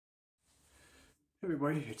Hey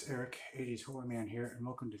everybody, it's Eric, 80s Horror Man here, and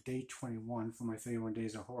welcome to day 21 for my 31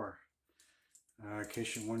 Days of Horror. In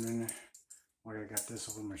case you're wondering why I got this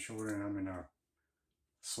over my shoulder and I'm in a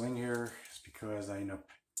sling here, it's because I end up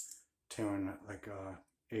tearing like a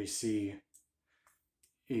AC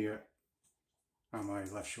ear on my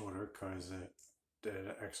left shoulder because it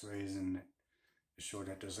did x-rays and it showed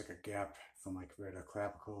that there's like a gap from like where the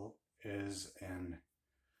clavicle is, and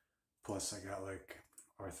plus I got like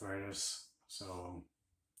arthritis. So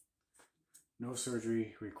no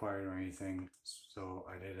surgery required or anything. So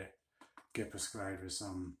I did get prescribed with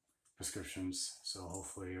some prescriptions. So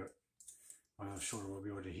hopefully my shoulder will be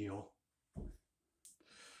able to heal.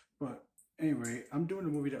 But anyway, I'm doing a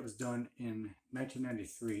movie that was done in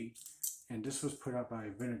 1993, and this was put out by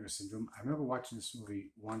Vinegar Syndrome. I remember watching this movie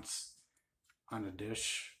once on a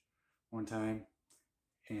dish one time,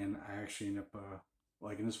 and I actually ended up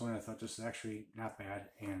liking this one. I thought this is actually not bad,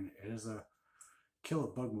 and it is a kill a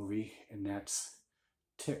bug movie, and that's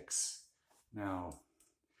Ticks. Now,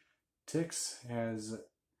 Ticks has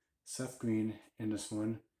Seth Green in this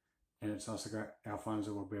one, and it's also got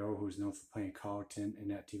Alfonso Ribeiro, who's known for playing Carlton in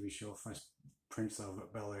that TV show, Fresh Prince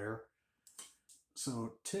of Bel-Air.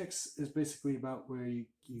 So Ticks is basically about where you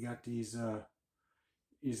got these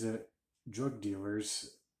drug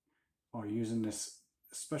dealers are using this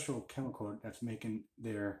special chemical that's making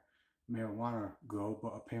their marijuana grow,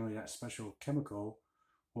 but apparently that special chemical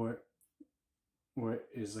or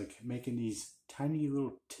is like making these tiny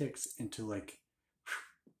little ticks into like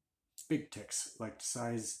big ticks, like the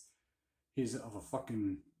size is of a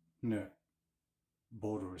fucking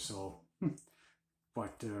boulder or so.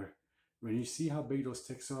 But when you see how big those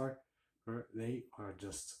ticks are, they are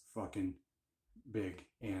just fucking big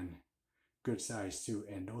and good size too,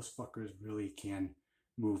 and those fuckers really can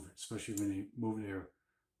move, especially when they move their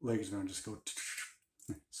legs around, just go.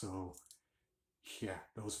 So yeah,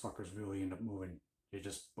 those fuckers really end up moving. They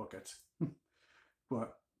just book it.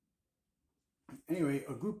 But anyway,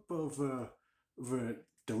 a group of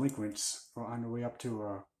delinquents are on their way up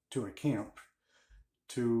to a camp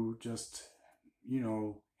to just,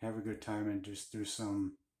 have a good time and just do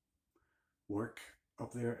some work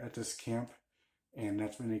up there at this camp. And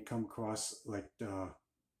that's when they come across like the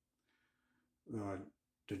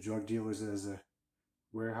drug dealers as a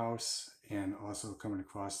warehouse, and also coming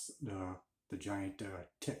across the giant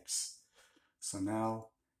ticks. So now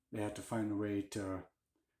they have to find a way to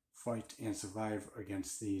fight and survive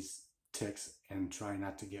against these ticks and try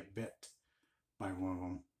not to get bit by one of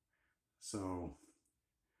them. So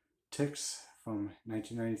Ticks from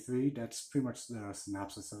 1993, that's pretty much the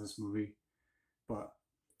synopsis of this movie. But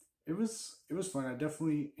it was fun. I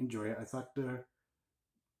definitely enjoy it. I thought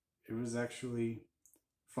it was actually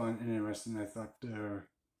fun and interesting. I thought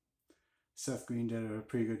Seth Green did a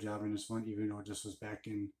pretty good job in this one, even though this was back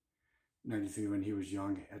in 93 when he was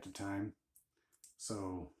young at the time.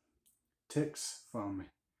 So Ticks from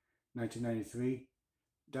 1993,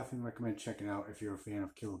 definitely recommend checking out if you're a fan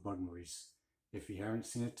of Kill a Bug movies. If you haven't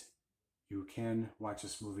seen it, you can watch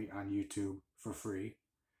this movie on YouTube for free.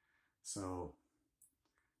 So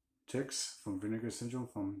Ticks from Vinegar Syndrome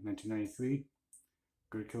from 1993,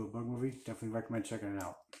 good Kill a Bug movie. Definitely recommend checking it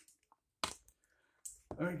out.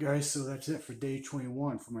 Alright guys, so that's it for day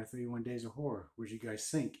 21 for my 31 Days of Horror. What do you guys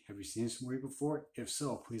think? Have you seen this movie before? If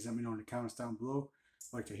so, please let me know in the comments down below.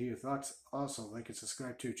 I'd like to hear your thoughts. Also, like and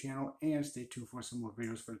subscribe to the channel, and stay tuned for some more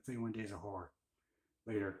videos for the 31 Days of Horror.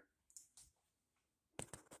 Later.